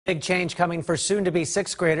Big change coming for soon-to-be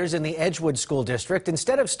sixth graders in the Edgewood School District.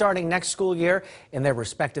 Instead of starting next school year in their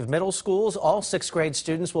respective middle schools, all sixth grade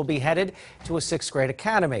students will be headed to a sixth grade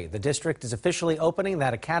academy. The district is officially opening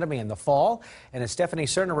that academy in the fall. And as Stephanie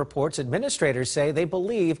Cerna reports, administrators say they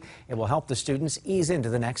believe it will help the students ease into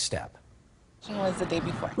the next step. Was the day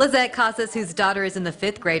before. Lizette Casas, whose daughter is in the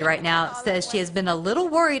 5th grade right now, says she has been a little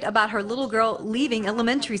worried about her little girl leaving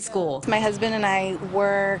elementary school. My husband and I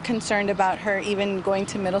were concerned about her even going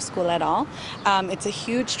to middle school at all. It's a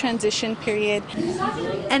huge transition period.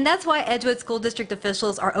 And that's why Edgewood School District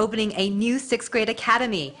officials are opening a new 6th grade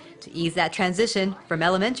academy to ease that transition from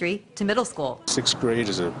elementary to middle school. 6th grade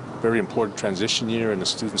is a very important transition year in a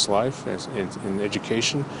student's life in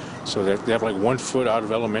education, so that they have like 1 foot out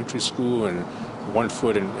of elementary school and 1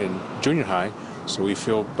 foot in junior high. So we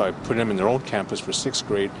feel by putting them in their own campus for 6th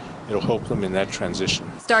grade, it'll help them in that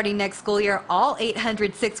transition. Starting next school year, all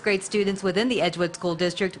 800 6th grade students within the Edgewood School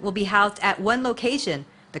District will be housed at one location,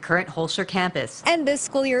 the current Holscher campus. And this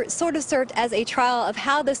school year sort of served as a trial of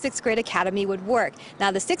how the 6th grade academy would work. Now,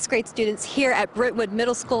 the 6th grade students here at Brentwood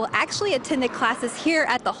Middle School actually attended classes here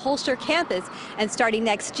at the Holscher campus. And starting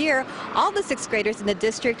next year, all the 6th graders in the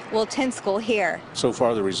district will attend school here. So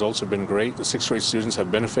far, the results have been great. The 6th grade students have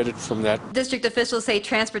benefited from that. District officials say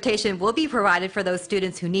transportation will be provided for those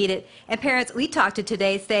students who need it. And parents we talked to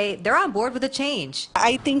today say they're on board with the change.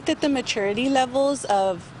 I think that the maturity levels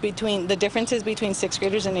between the differences between 6th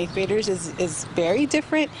graders and 8th graders is very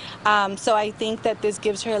different. So I think that this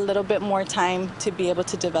gives her a little bit more time to be able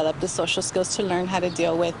to develop the social skills to learn how to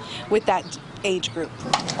deal with that age group.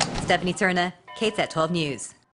 Stephanie Cerna, KSAT 12 News.